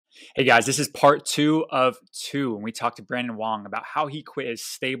Hey guys, this is part 2 of 2, and we talked to Brandon Wong about how he quit his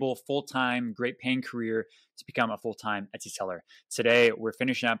stable, full-time, great paying career to become a full-time Etsy seller. Today, we're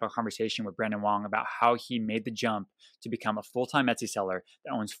finishing up our conversation with Brandon Wong about how he made the jump to become a full-time Etsy seller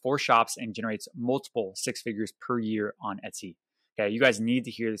that owns 4 shops and generates multiple 6 figures per year on Etsy. Okay, you guys need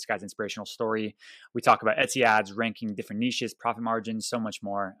to hear this guy's inspirational story. We talk about Etsy ads, ranking different niches, profit margins, so much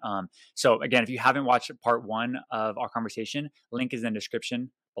more. So again, if you haven't watched part 1 of our conversation, link is in the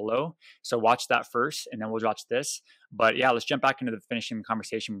description below. So watch that first, and then we'll watch this. But yeah, let's jump back into the finishing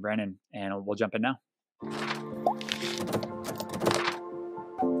conversation with Brandon, and we'll jump in now.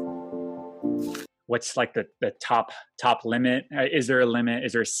 What's like the top limit? Is there a limit?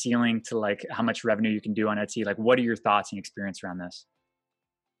 Is there a ceiling to like how much revenue you can do on Etsy? Like, what are your thoughts and experience around this?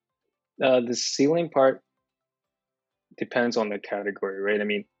 The ceiling part depends on the category, right? I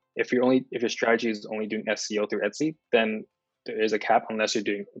mean, if your strategy is only doing SEO through Etsy, then there is a cap unless you're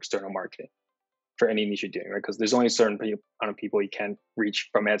doing external marketing for any niche you're doing, right? Because there's only a certain amount of people you can reach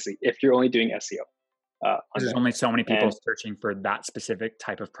from Etsy if you're only doing SEO. There's only so many people searching for that specific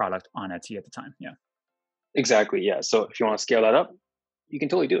type of product on Etsy at the time. Yeah. Exactly. Yeah. So if you want to scale that up, you can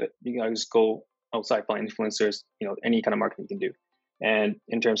totally do it. You can just go outside, find influencers, any kind of marketing you can do. And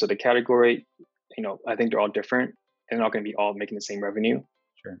in terms of the category, I think they're all different. They're not going to be all making the same revenue.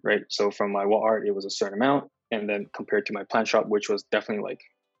 Sure. Right. So from my wall art, it was a certain amount. And then compared to my plant shop, which was definitely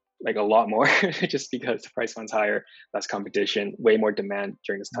like a lot more, just because the price one's higher, less competition, way more demand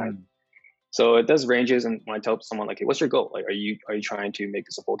during this time. So it does ranges. And when I tell someone like, hey, what's your goal? Like, are you trying to make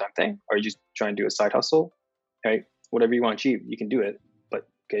this a full-time thing? Or are you just trying to do a side hustle? Okay. Whatever you want to achieve, you can do it. But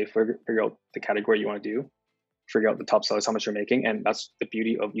okay, figure out the category you want to do, figure out the top sellers, how much you're making. And that's the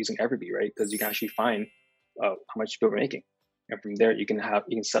beauty of using Everbee, right? Because you can actually find how much people are making. And from there, you can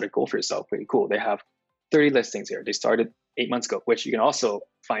set a goal for yourself. Pretty cool. They have 30 listings here. They started 8 months ago, which you can also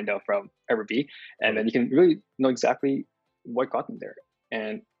find out from Everbee. And then you can really know exactly what got them there.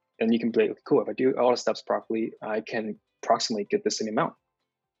 And then you can be like, cool, if I do all the steps properly, I can approximately get the same amount.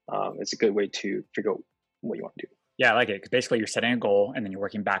 It's a good way to figure out what you want to do. Yeah, I like it. Because basically you're setting a goal and then you're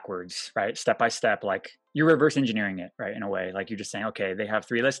working backwards, right? Step by step, like you're reverse engineering it, right? In a way, like you're just saying, okay, they have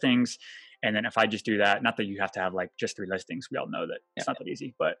 3 listings. And then if I just do that, not that you have to have like just 3 listings. We all know that it's not that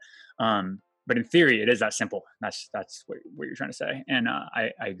easy, but in theory, it is that simple. That's what you're trying to say. And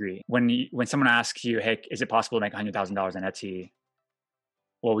I agree. When someone asks you, hey, is it possible to make $100,000 on Etsy?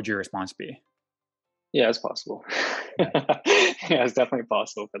 What would your response be? Yeah, it's possible. Yeah, it's definitely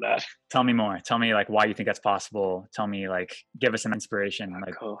possible for that. Tell me more. Tell me like why you think that's possible. Tell me like, give us some inspiration.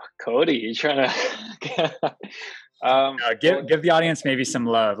 Like Cody, you trying to give the audience maybe some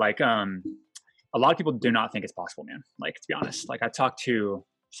love. Like a lot of people do not think it's possible, man. Like to be honest, like I talk to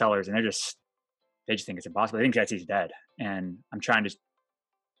sellers and they just think it's impossible. They think Etsy's dead, and I'm trying to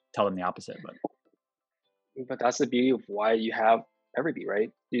tell them the opposite. But that's the beauty of why you have Everbee, right?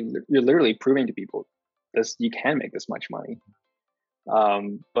 You're literally proving to people this you can make this much money.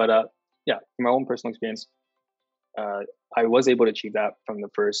 Yeah, from my own personal experience, I was able to achieve that from the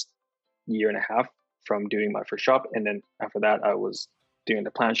first year and a half from doing my first shop, and then after that, I was doing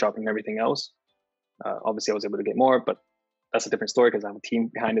the plant shop and everything else. Obviously, I was able to get more, but that's a different story because I have a team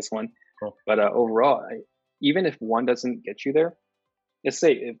behind this one. Cool. But overall, even if one doesn't get you there, let's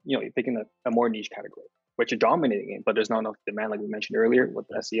say if you're picking a more niche category, which you're dominating in, but there's not enough demand, like we mentioned earlier with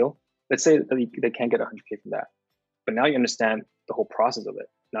the SEO. Let's say that they can't get 100K from that, but now you understand the whole process of it.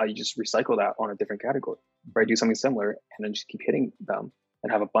 Now you just recycle that on a different category, right? Do something similar, and then just keep hitting them,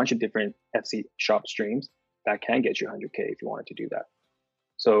 and have a bunch of different Etsy shop streams that can get you 100K if you wanted to do that.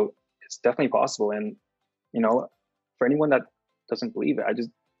 So it's definitely possible. And for anyone that doesn't believe it, I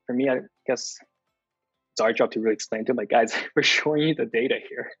guess it's our job to really explain to them, like, guys, we're showing you the data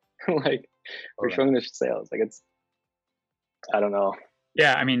here. Like, we're showing the sales. Like, I don't know.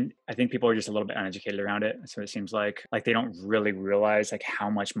 Yeah, I mean, I think people are just a little bit uneducated around it. So it seems like they don't really realize like how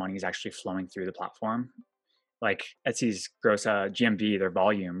much money is actually flowing through the platform. Like Etsy's gross GMV, their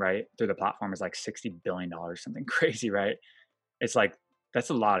volume, right, through the platform is like $60 billion, something crazy, right? It's like, that's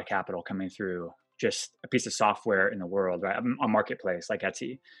a lot of capital coming through just a piece of software in the world, right? A marketplace like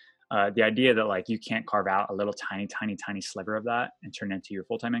Etsy. The idea that like you can't carve out a little tiny sliver of that and turn it into your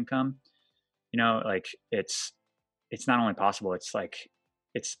full-time income, like it's not only possible, it's like,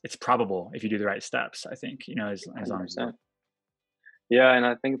 it's probable if you do the right steps, I think, as long as that. Yeah. And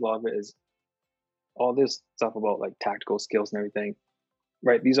I think a lot of it is all this stuff about like tactical skills and everything,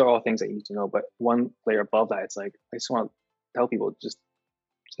 right? These are all things that you need to know, but one layer above that, it's like, I just want to tell people just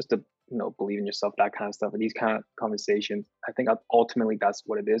to, believe in yourself, that kind of stuff. And these kind of conversations, I think ultimately that's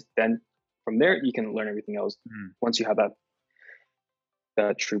what it is. Then from there, you can learn everything else. Once you have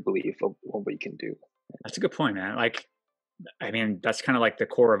true belief of what we can do. That's a good point, man. Like, I mean, that's kind of like the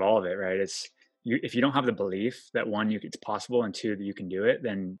core of all of it, right? It's you if you don't have the belief that one, it's possible, and two, that you can do it,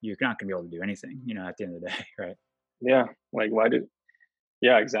 then you're not gonna be able to do anything, at the end of the day, right? Yeah, like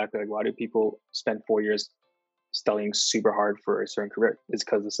yeah, exactly. Like why do people spend 4 years studying super hard for a certain career? It's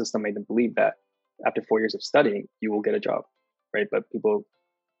because the system made them believe that after 4 years of studying, you will get a job, right? But people,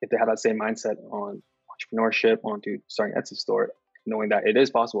 if they have that same mindset on entrepreneurship, onto starting Etsy store, knowing that it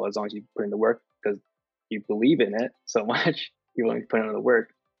is possible as long as you put in the work, because you believe in it so much, you're willing to put in the work,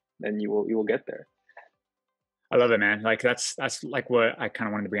 then you will get there. I love it, man. Like that's like what I kind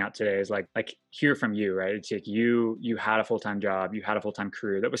of wanted to bring out today is like hear from you, right? It's like you had a full-time job, you had a full-time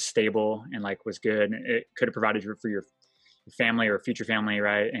career that was stable and like was good. And it could have provided for your family or future family,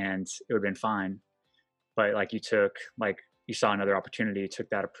 right? And it would have been fine. But like you saw another opportunity, took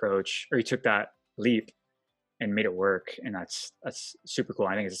that approach, or you took that leap and made it work. And that's super cool.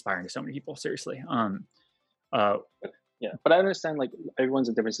 I think it's inspiring to so many people, seriously. Uh Yeah, but I understand like everyone's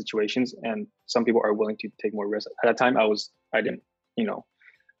in different situations, and some people are willing to take more risks. At that time, I didn't, you know,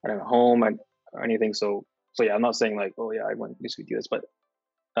 I didn't have a home or anything. So yeah, I'm not saying like, oh yeah, I want to do this, but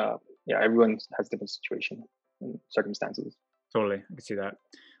yeah, everyone has different situation and circumstances. Totally. I can see that.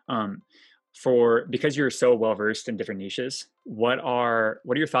 Um, for because you're so well versed in different niches, what are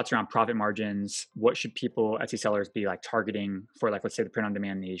your thoughts around profit margins? What should people Etsy sellers be like targeting for like let's say the print on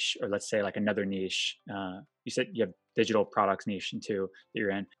demand niche, or let's say like another niche? You said you have digital products niche too that you're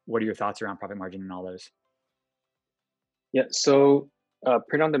in. What are your thoughts around profit margin and all those? Yeah, so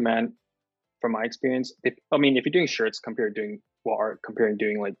print on demand, from my experience, I mean, if you're doing shirts compared to doing wall art, comparing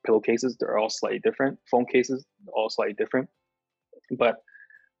doing like pillowcases, they're all slightly different. Phone cases, all slightly different. But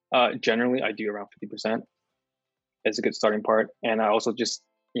generally, I do around 50%. It's a good starting part, and I also just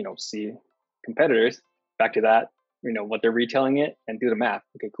see competitors. Back to that, what they're retailing it, and do the math.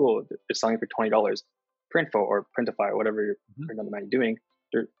 Okay, cool. They're selling for $20. Printful or Printify or whatever you're print on demand you're doing,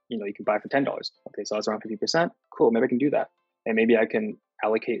 you can buy for $10. Okay, so that's around 50%. Cool, maybe I can do that, and maybe I can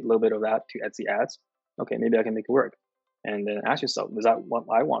allocate a little bit of that to Etsy ads. Okay, maybe I can make it work. And then ask yourself, is that what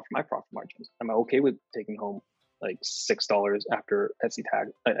I want for my profit margins? Am I okay with taking home like $6 after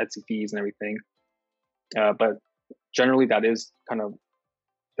Etsy fees and everything? But generally, that is kind of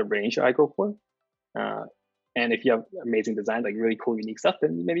the range I go for. Uh, and if you have amazing design, like really cool, unique stuff,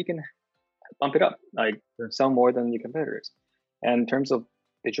 then maybe you can bump it up, like sell more than your competitors. And in terms of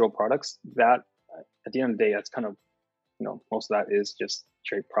digital products, that at the end of the day, that's kind of most of that is just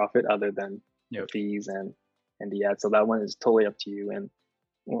straight profit, other than the fees and the ads. So that one is totally up to you. And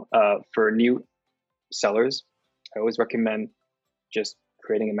for new sellers, I always recommend just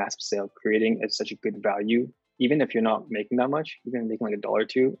creating a massive sale, creating such a good value, even if you're not making that much, even making like $1 or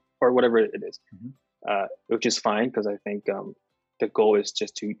 $2 or whatever it is, which is fine, because I think the goal is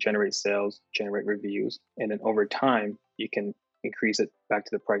just to generate sales, generate reviews, and then over time you can increase it back to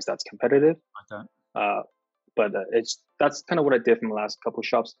the price that's competitive. Like But that's kind of what I did from the last couple of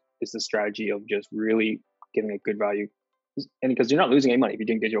shops. Is the strategy of just really giving a good value, and because you're not losing any money if you're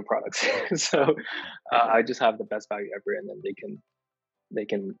doing digital products. So I just have the best value ever, and then they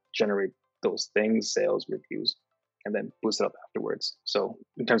can generate those things, sales, reviews, and then boost it up afterwards. So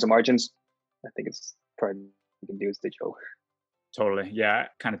in terms of margins, I think it's probably you can do is digital. Totally. Yeah.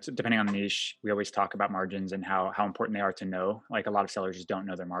 Kind of depending on the niche, we always talk about margins and how important they are to know. Like a lot of sellers just don't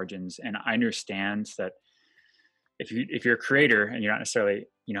know their margins. And I understand that if you're a creator and you're not necessarily,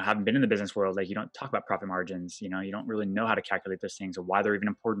 haven't been in the business world, like you don't talk about profit margins, you don't really know how to calculate those things or why they're even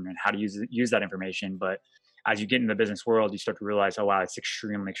important and how to use that information. But as you get in the business world, you start to realize, oh wow, it's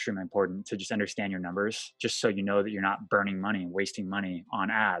extremely, extremely important to just understand your numbers, just so you know that you're not burning money and wasting money on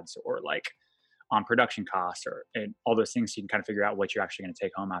ads or like on production costs and all those things, so you can kind of figure out what you're actually going to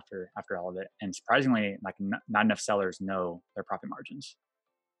take home after all of it. And surprisingly, like not enough sellers know their profit margins.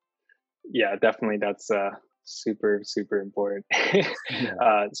 Yeah, definitely. That's super, super important,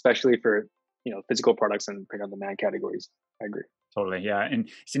 especially for physical products and print on demand categories. I agree. Totally. Yeah. And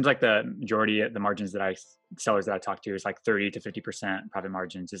it seems like the majority of the margins sellers that I talk to is like 30 to 50% profit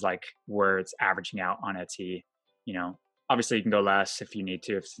margins is like where it's averaging out on Etsy. Obviously you can go less if you need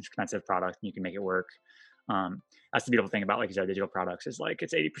to, if it's an expensive product and you can make it work. That's the beautiful thing about, like you said, digital products is like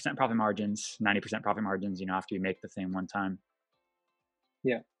it's 80% profit margins, 90% profit margins, after you make the thing one time.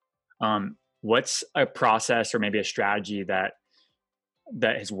 Yeah. What's a process or maybe a strategy that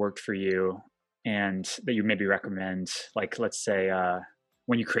has worked for you and that you maybe recommend? Like, let's say,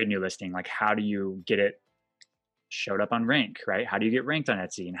 when you create a new listing, like how do you get it showed up on rank, right? How do you get ranked on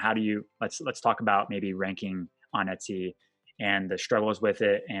Etsy? And how do you, let's talk about maybe ranking on Etsy and the struggles with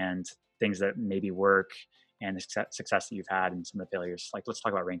it and things that maybe work and the success that you've had and some of the failures. Like, let's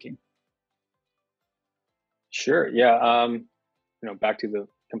talk about ranking. Sure. Yeah. Back to the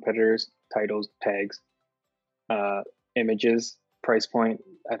competitors, titles, tags, images, price point.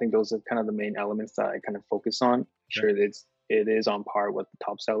 I think those are kind of the main elements that I kind of focus on. Sure, it is on par with the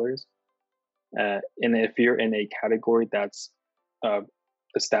top sellers. And if you're in a category that's the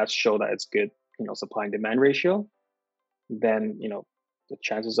stats show that it's good, supply and demand ratio, then the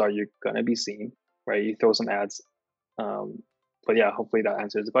chances are you're gonna be seen, right? You throw some ads, but yeah, hopefully that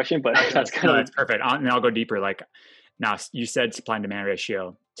answers the question. But that's perfect. And I'll go deeper. Like, now you said supply and demand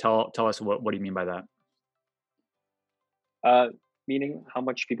ratio. Tell us what do you mean by that? Meaning how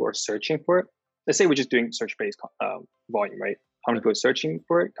much people are searching for it. Let's say we're just doing search-based volume, right? How many people are searching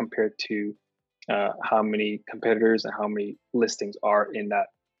for it compared to how many competitors and how many listings are in that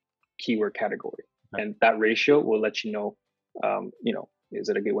keyword category. Right. And that ratio will let you know, is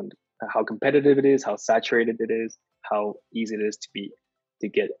it a good one? How competitive it is, how saturated it is, how easy it is to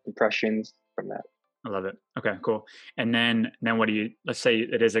get impressions from that. I love it. Okay, cool. And then what do you, let's say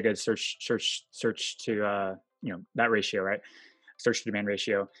it is a good search to, that ratio, right? Search to demand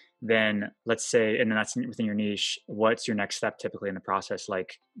ratio. Then let's say, and then that's within your niche, what's your next step typically in the process?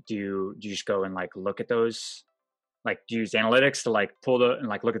 Like, do you just go and like look at those, like do you use analytics to like pull and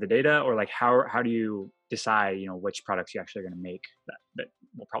like look at the data, or like how do you decide, which products you actually are going to make that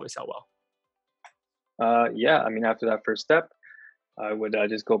will probably sell well? Yeah, I mean, after that first step, I would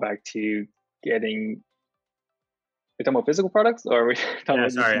just go back to getting. We're talking about physical products, or are we talking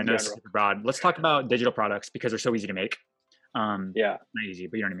about sorry, I know it's super broad. Let's talk about digital products because they're so easy to make. Yeah, not easy,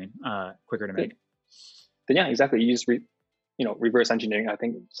 but you know what I mean. Quicker to make. Then yeah, exactly. You just reverse engineering. I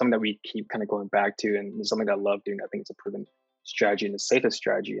think something that we keep kind of going back to, and something that I love doing. I think it's a proven strategy and the safest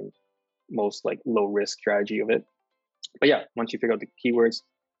strategy and most like low risk strategy of it. But yeah, once you figure out the keywords,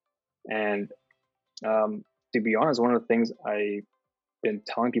 and to be honest, one of the things I've been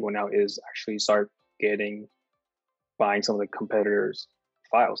telling people now is actually start buying some of the competitors'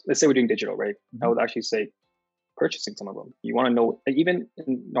 files. Let's say we're doing digital, right? Mm-hmm. I would actually say purchasing some of them. You want to know, even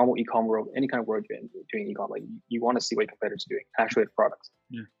in normal e-com world, any kind of world you're in, doing e-com, like you want to see what your competitors are doing, actually the products.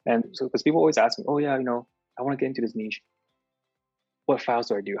 Yeah. And so, because people always ask me, oh yeah, I want to get into this niche. What files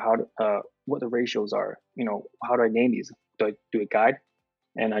do I do? What the ratios are? How do I name these? Do I do a guide?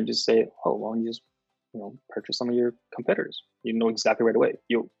 And I just say, oh, well, you just, purchase some of your competitors. You know exactly right away.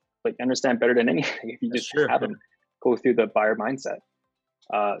 You'll like understand better than anything if you just have them go through the buyer mindset.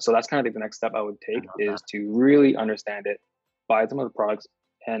 So that's kind of like the next step I would take is to really understand it, buy some of the products.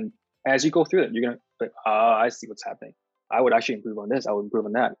 And as you go through it, you're going to like, I see what's happening. I would actually improve on this. I would improve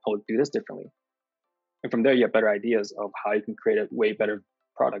on that. I would do this differently. And from there, you have better ideas of how you can create a way better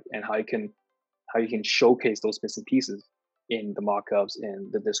product and how you can showcase those missing pieces in the mock-ups, in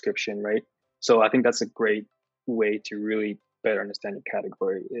the description, right? So I think that's a great way to really better understand your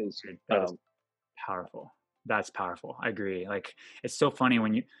category is powerful. That's powerful. I agree. Like, it's so funny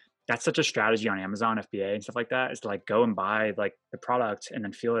when that's such a strategy on Amazon, FBA and stuff like that, is to like go and buy like the product and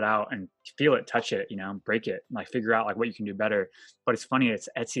then feel it out and feel it, touch it, break it, like figure out like what you can do better. But it's funny, it's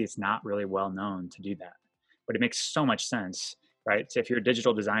Etsy. It's not really well known to do that, but it makes so much sense, right? So if you're a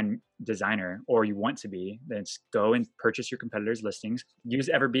digital designer or you want to be, then it's go and purchase your competitors' listings, use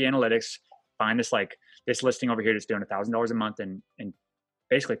Everbee Analytics, find this listing over here that's doing $1,000 a month and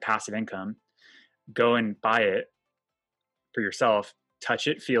basically passive income. Go and buy it for yourself, touch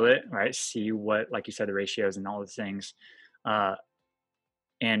it, feel it, right? See what, like you said, the ratios and all the things,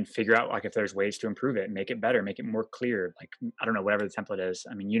 and figure out like if there's ways to improve it, make it better, make it more clear. Like, I don't know, whatever the template is.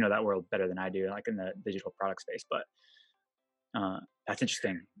 I mean, you know that world better than I do, like in the digital product space, but that's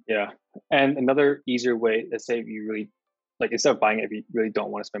interesting. Yeah. And another easier way, let's say if you really, like instead of buying it, if you really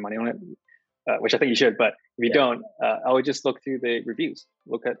don't want to spend money on it, which I think you should, but if you don't, I would just look through the reviews,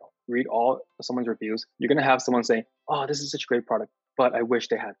 read all someone's reviews. You're going to have someone say, oh, this is such a great product, but I wish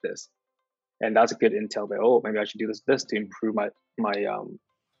they had this. And that's a good intel that, oh, maybe I should do this to improve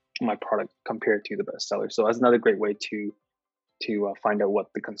my product compared to the bestseller. So that's another great way to find out what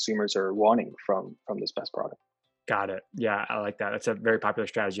the consumers are wanting from this best product. Got it. Yeah, I like that. That's a very popular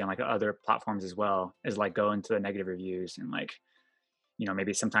strategy on like other platforms as well, is like go into the negative reviews and like,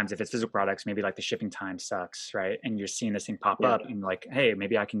 maybe sometimes if it's physical products, maybe like the shipping time sucks, right? And you're seeing this thing pop up and like, hey,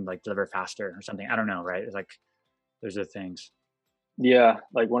 maybe I can like deliver faster or something. I don't know, right? It's like, those are things. Yeah,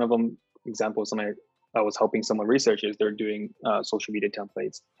 like one of them examples, I was helping someone research is they're doing social media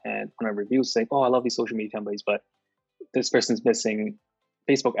templates, and on a review saying, oh, I love these social media templates, but this person's missing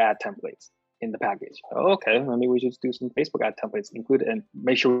Facebook ad templates in the package. Oh, okay, maybe we just do some Facebook ad templates, include it, and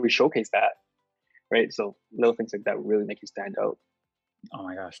make sure we showcase that, right? So little things like that really make you stand out. Oh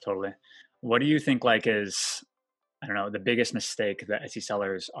my gosh, totally. What do you think like is, I don't know, the biggest mistake that Etsy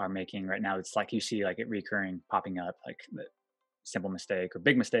sellers are making right now? It's like you see like it recurring popping up, like the simple mistake or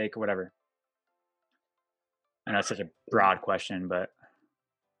big mistake or whatever. I know it's such a broad question, but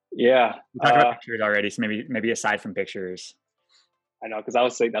Yeah, we talked about pictures already. So maybe aside from pictures. I know, because I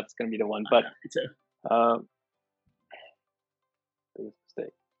would say that's going to be the one. I But know, me too. uh, biggest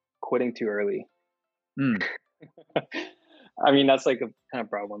mistake, quitting too early. Mm, I mean, that's like a kind of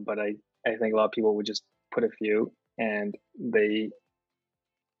broad one, but I think a lot of people would just put a few, and they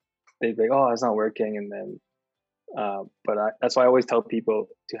think, oh, it's not working, and then that's why I always tell people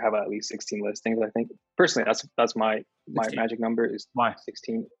to have at least 16 listings. I think personally, that's my 16. magic number is Why?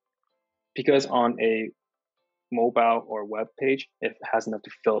 16, because on a mobile or web page, it has enough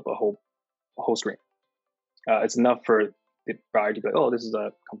to fill up a whole screen. It's enough for the buyer to be like, oh, this is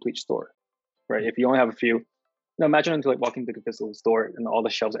a complete store, right? If you only have a few, imagine until like walking to the physical store and all the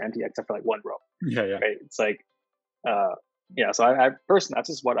shelves are empty except for like one row, Yeah, yeah. right? It's like, uh, yeah. So I personally, that's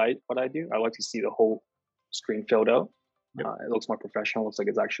just what I do. I like to see the whole screen filled out. Yep. It looks more professional. It looks like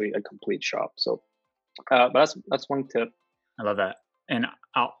it's actually a complete shop. So, but that's one tip. I love that. And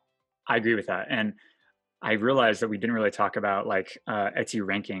I agree with that. And I realized that we didn't really talk about like Etsy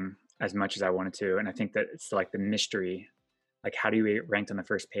ranking as much as I wanted to. And I think that it's like the mystery, like how do you get ranked on the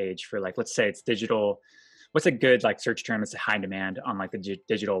first page for like, let's say it's digital. What's a good like search term that's a high demand on like the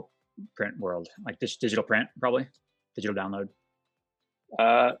digital print world? Like digital print, probably digital download.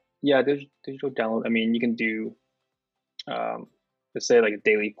 Yeah, there's digital download. I mean, you can do, let's say like a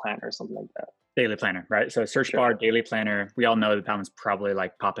daily plan or something like that. Daily planner, right? So search Sure. bar, daily planner. We all know that one's probably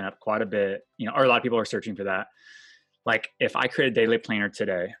like popping up quite a bit, or a lot of people are searching for that. Like if I create a daily planner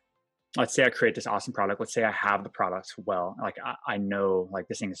today, let's say I create this awesome product. Let's say I have the product well, like I know like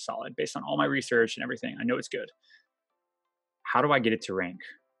this thing is solid based on all my research and everything. I know it's good. How do I get it to rank?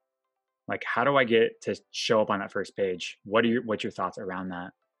 Like how do I get to show up on that first page? What's your thoughts around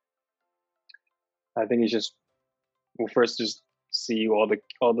that? I think it's just, well, first just see all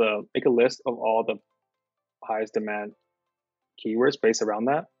the make a list of all the highest demand keywords based around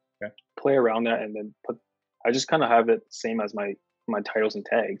that. Okay. Play around that, and then put. I just kind of have it same as my titles and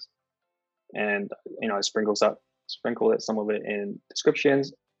tags, and I sprinkle it some of it in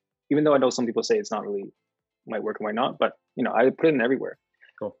descriptions. Even though I know some people say it's not really might work and might not, but I put it in everywhere,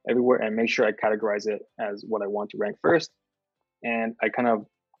 Cool. everywhere, and make sure I categorize it as what I want to rank first, and I kind of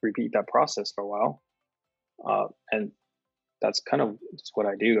repeat that process for a while, and that's kind of just what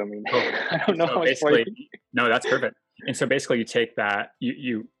I do. I mean, Cool. I don't know So how much more. no, that's perfect. And so basically you take that,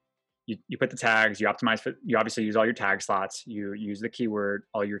 you put the tags, you optimize for, you obviously use all your tag slots, you use the keyword,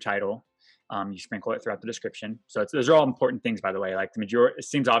 all your title, you sprinkle it throughout the description. So those are all important things, by the way. Like the majority, it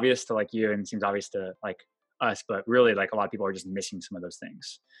seems obvious to like you and it seems obvious to like us, but really like a lot of people are just missing some of those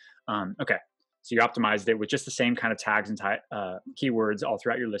things. Okay. So you optimized it with just the same kind of tags and keywords all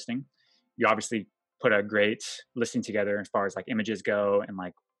throughout your listing. You obviously put a great listing together as far as like images go and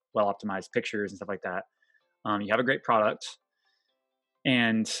like well optimized pictures and stuff like that. You have a great product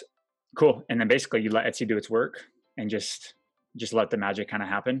and cool. And then basically you let Etsy do its work and just let the magic kind of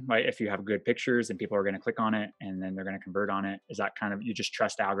happen, right? If you have good pictures and people are going to click on it and then they're going to convert on it, is that kind of, you just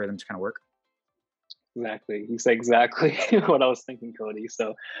trust the algorithms to kind of work? Exactly. You said exactly what I was thinking, Cody.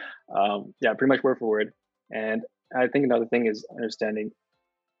 So, yeah, pretty much word for word. And I think another thing is understanding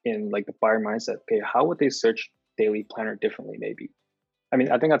in like the buyer mindset. Okay, how would they search daily planner differently? Maybe. I mean,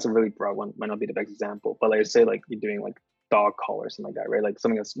 I think that's a really broad one. Might not be the best example, but like say like you're doing like dog collar or something like that, right? Like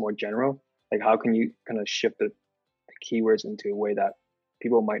something that's more general. Like how can you kind of shift the keywords into a way that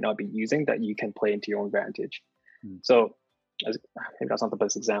people might not be using that you can play into your own advantage? So maybe that's not the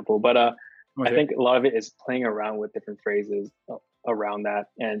best example, but I think a lot of it is playing around with different phrases around that,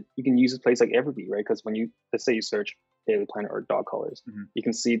 and you can use a place like Everbee, right? Because when let's say you search daily planner or dog collars, you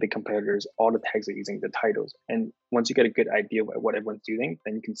can see the competitors, all the tags they're using, the titles, and once you get a good idea of what everyone's doing,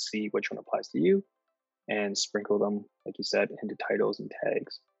 then you can see which one applies to you, and sprinkle them, like you said, into titles and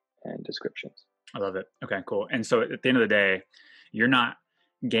tags and descriptions. I love it. Okay, cool. And so at the end of the day, you're not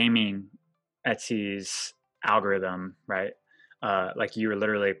gaming Etsy's algorithm, right? Like you're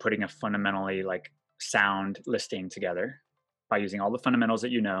literally putting a fundamentally like sound listing together by using all the fundamentals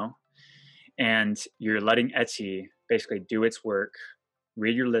that you know, and you're letting Etsy basically do its work,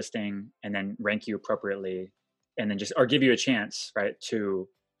 read your listing, and then rank you appropriately, and then or give you a chance, right, to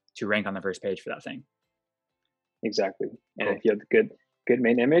rank on the first page for that thing. Exactly. And if you have the good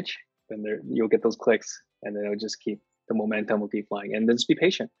main image, then you'll get those clicks, and then it'll just the momentum will keep flying. And then just be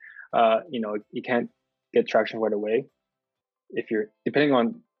patient. You can't get traction right away if you're depending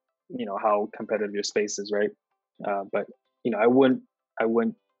on how competitive your space is, right? But I wouldn't I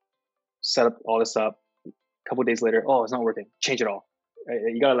wouldn't set up all this up. A couple of days later, oh, it's not working. Change it all. Right?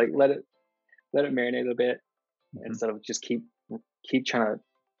 You gotta like let it marinate a bit Mhm. instead of just keep trying to,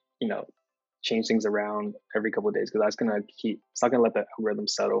 you know, change things around every couple of days, because that's gonna keep. It's not gonna let the algorithm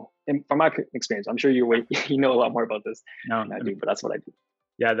settle. And from my experience, I'm sure you know a lot more about this No, than I I mean, do, but that's what I do.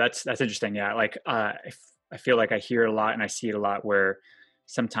 yeah, that's interesting. Yeah, like I feel like I hear a lot and I see it a lot where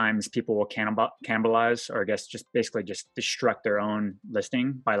sometimes people will cannibalize, or I guess just basically just destruct their own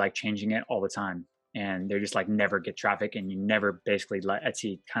listing by like changing it all the time, and they're just like never get traffic, and you never basically let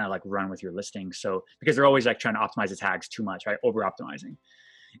Etsy kind of like run with your listing. So because they're always like trying to optimize the tags too much, right? Over optimizing,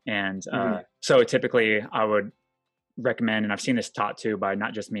 and Hmm. so typically I would recommend, and I've seen this taught too by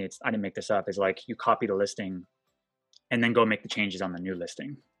not just me. It's I didn't make this up. Is like you copy the listing and then go make the changes on the new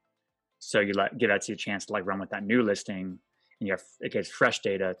listing. So you give Etsy a chance to like run with that new listing, and it gives fresh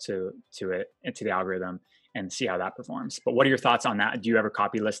data to it into the algorithm and see how that performs. But what are your thoughts on that? Do you ever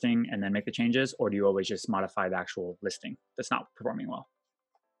copy listing and then make the changes, or do you always just modify the actual listing that's not performing well?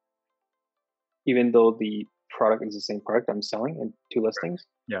 Even though the product is the same product I'm selling in two listings.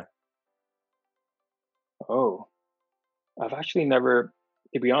 Yeah, Oh, I've actually never,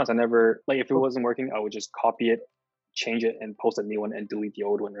 to be honest, I never, like, if it cool. wasn't working, I would just copy it, change it, and post a new one and delete the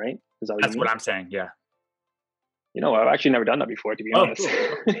old one, right? Is that what you That's what mean? I'm saying. Yeah. I've actually never done that before, to be Oh, honest.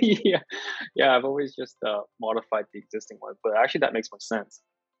 cool. Yeah, yeah, I've always just modified the existing one, but actually that makes more sense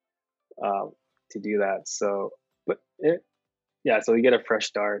um, to do that. So, but yeah, so you get a fresh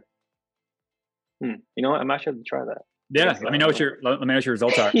start. You know what? I'm actually have to try that. I Yeah. guess Let me know what your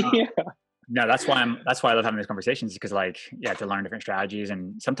results are. yeah, No, that's why I love having these conversations, because like yeah, to learn different strategies,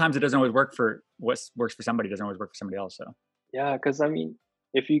 and sometimes it doesn't always work for what works for somebody doesn't always work for somebody else. So yeah, because I mean,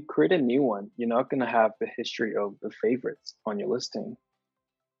 if you create a new one, you're not gonna have the history of the favorites on your listing.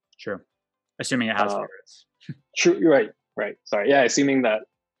 true. Assuming it has Uh, favorites. True, you're right, right. Sorry, yeah. Assuming that,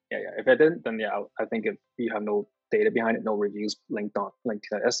 yeah, yeah. If I didn't, then yeah, I think if you have no data behind it, no reviews linked to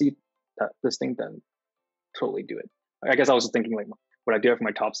that SE that listing, then totally do it. I guess I was thinking like, would I do it for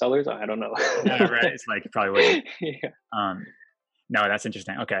my top sellers? I don't know. Yeah, right. It's like you probably wouldn't. Yeah. Um, no, that's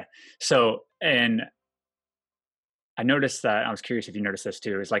interesting. Okay. So, and I noticed that I was curious if you noticed this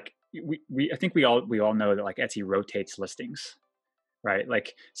too. Is like I think we all know that like Etsy rotates listings, right?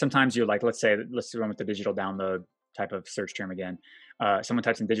 Like sometimes you're like, let's run with the digital download type of search term again. Someone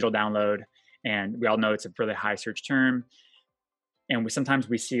types in digital download, and we all know it's a really high search term. And sometimes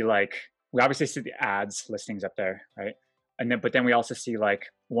we see like we obviously see the ads listings up there, right? And then we also see like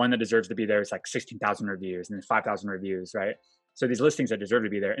one that deserves to be there is like 16,000 reviews and then 5,000 reviews, right? So these listings that deserve to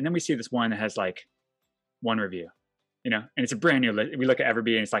be there, and then we see this one that has like one review, and it's a brand new list. We look at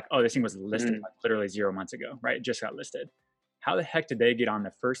Everbee and it's like, oh, this thing was listed Mhm. like literally 0 months ago, right? It just got listed. How the heck did they get on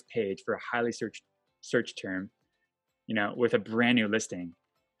the first page for a highly searched search term, with a brand new listing?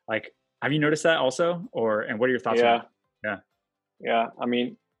 Like, have you noticed that also, and what are your thoughts on Yeah, that? Yeah. yeah. I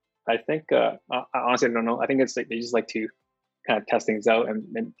mean, I think I honestly don't know. I think it's like they just like to kind of test things out, and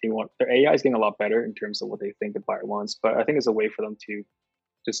they want their AI is getting a lot better in terms of what they think the buyer wants. But I think it's a way for them to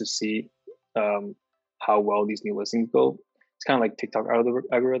just to see um, how well these new listings go. It's kind of like TikTok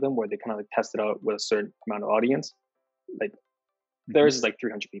algorithm where they kind of like test it out with a certain amount of audience. Like Mhm. theirs is like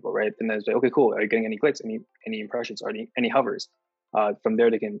 300 people, right? And then it's like, okay, cool. Are you getting any clicks, any impressions, or any hovers? From there,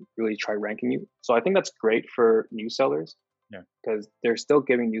 they can really try ranking you. So I think that's great for new sellers Yeah. because they're still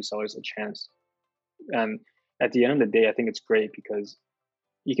giving new sellers a chance. And at the end of the day, I think it's great because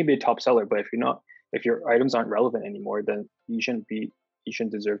you can be a top seller, but if your items aren't relevant anymore, then you shouldn't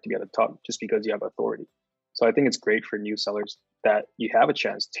deserve to be at the top just because you have authority. So I think it's great for new sellers that you have a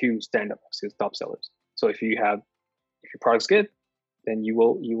chance to stand up to top sellers. So if your product's good, then you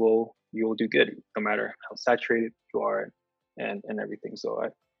will do good no matter how saturated you are and everything. So I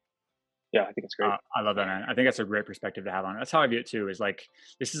think it's great. I love that, man. I think that's a great perspective to have on it. That's how I view it too. Is like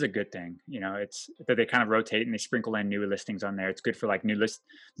this is a good thing. It's that they kind of rotate and they sprinkle in new listings on there. It's good for like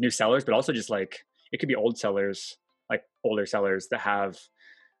new sellers, but also just like it could be old sellers, like older sellers that have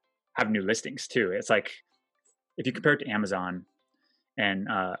new listings too. It's like if you compare it to Amazon, and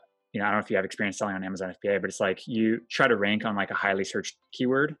I don't know if you have experience selling on Amazon FBA, but it's like you try to rank on like a highly searched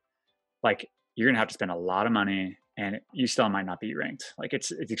keyword, like you're gonna have to spend a lot of money, and you still might not be ranked. Like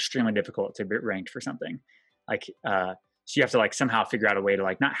it's extremely difficult to be ranked for something. Like so you have to like somehow figure out a way to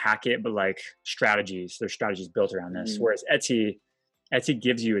like not hack it, but like strategies. There's strategies built around this. Mhm. Whereas Etsy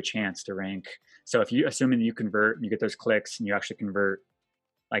gives you a chance to rank. So if you assuming you convert and you get those clicks and you actually convert,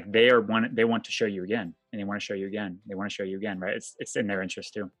 like they want to show you again, and they want to show you again. They want to show you again, right? It's in their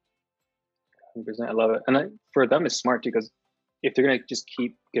interest too. 100%. I love it. And for them, it's smart too, because if they're going to just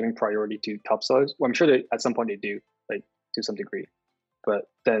keep giving priority to top sellers, well, I'm sure at some point they do, like to some degree. but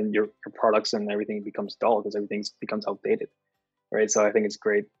then your products and everything becomes dull because everything becomes outdated, right? So I think it's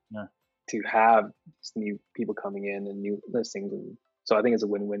great to have these new people coming in and new listings, and so I think it's a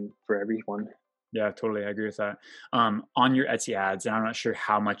win-win for everyone. Yeah, totally. I agree with that. On your Etsy ads, and I'm not sure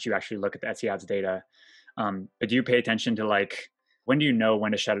how much you actually look at the Etsy ads data, but do you pay attention to like, when do you know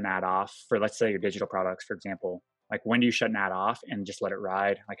when to shut an ad off for, let's say, your digital products, for example? Like, when do you shut an ad off and just let it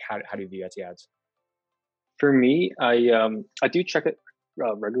ride? Like, how do you view Etsy ads? For me, I do check it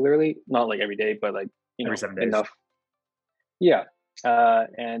regularly, not like every day, but like Every 7 days. enough. Yeah,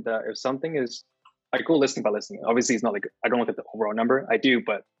 and if something is, I go listing by listing. Obviously, it's not like I don't look at the overall number. I do,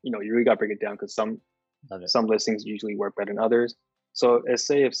 but you really got to break it down because some listings usually work better than others. So let's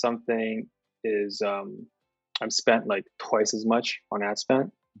say if something is I'm spent like twice as much on ad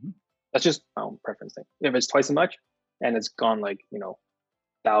spend. Mm-hmm. That's just my own preference thing. If it's twice as much and it's gone like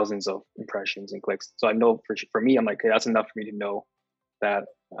thousands of impressions and clicks, so I know for me, I'm like, okay, that's enough for me to know that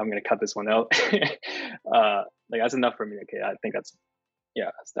I'm gonna cut this one out. Like that's enough for me. Okay, I think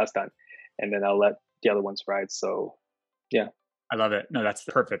that's done, and then I'll let the other ones ride. So yeah, I love it. No, that's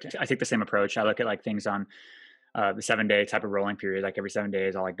perfect. I take the same approach. I look at like things on the 7 day type of rolling period. Like every 7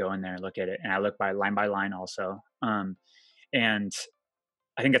 days, I'll like go in there and look at it, and I look by line also. And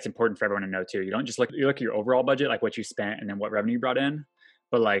I think that's important for everyone to know too. You don't just you look at your overall budget, like what you spent and then what revenue you brought in.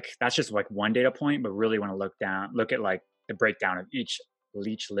 But like, that's just like one data point, but really want to look at like the breakdown of each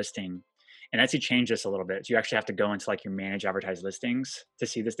listing. And Etsy changed this a little bit. So you actually have to go into like your manage advertised listings to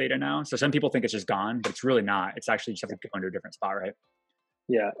see this data now. So some people think it's just gone, but it's really not. It's actually just have to go into a different spot, right?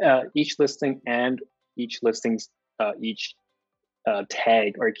 Yeah. Each listing and each listings, each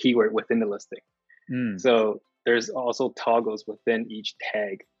tag or keyword within the listing. So there's also toggles within each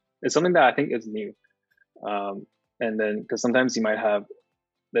tag. It's something that I think is new. And then because sometimes you might have,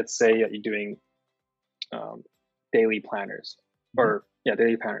 let's say you're doing daily planners or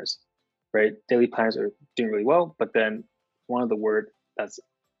daily planners, right? Daily planners are doing really well, but then one of the word that's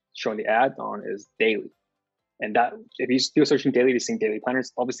showing the ad on is daily. And that if you do searching daily to seeing daily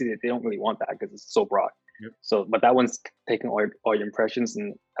planners, obviously they don't really want that because it's so broad. Yep. So, but that one's taking all your impressions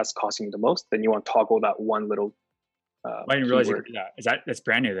and that's costing you the most. Then you want to toggle that one little. I didn't realize you could do that. That's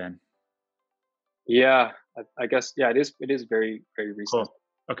brand new then? Yeah, I guess. Yeah, it is. It is very, very recent. Cool.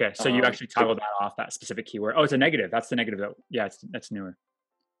 Okay, so you actually toggle that off, that specific keyword. Oh, it's a negative. That's the negative. That's newer.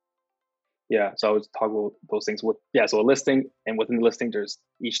 Yeah, so I would toggle those things so a listing, and within the listing, there's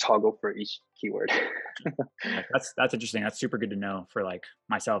each toggle for each keyword. That's interesting. That's super good to know for like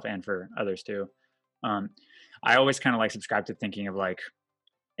myself and for others too. I always kind of like subscribe to thinking of like,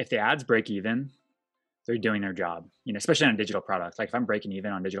 if the ads break even, they're doing their job, especially on a digital product. Like if I'm breaking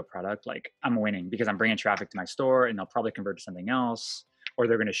even on digital product, like I'm winning because I'm bringing traffic to my store and they'll probably convert to something else, or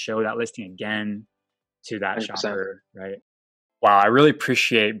they're going to show that listing again to that 100%. Shopper, right? Wow, I really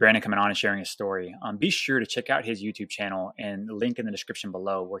appreciate Brandon coming on and sharing his story. Be sure to check out his YouTube channel and the link in the description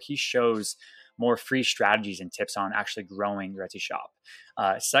below where he shows more free strategies and tips on actually growing your Etsy shop.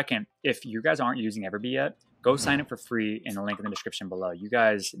 Second, if you guys aren't using Everbee yet, go sign up for free in the link in the description below. You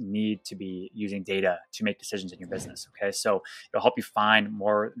guys need to be using data to make decisions in your business, okay? So it'll help you find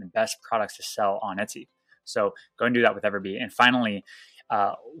more and the best products to sell on Etsy. So go and do that with Everbee. And finally,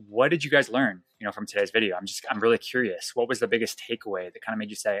 what did you guys learn, from today's video? I'm really curious. What was the biggest takeaway that kind of made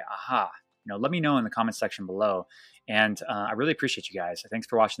you say, aha, let me know in the comments section below. And I really appreciate you guys. Thanks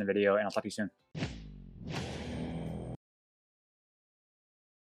for watching the video and I'll talk to you soon.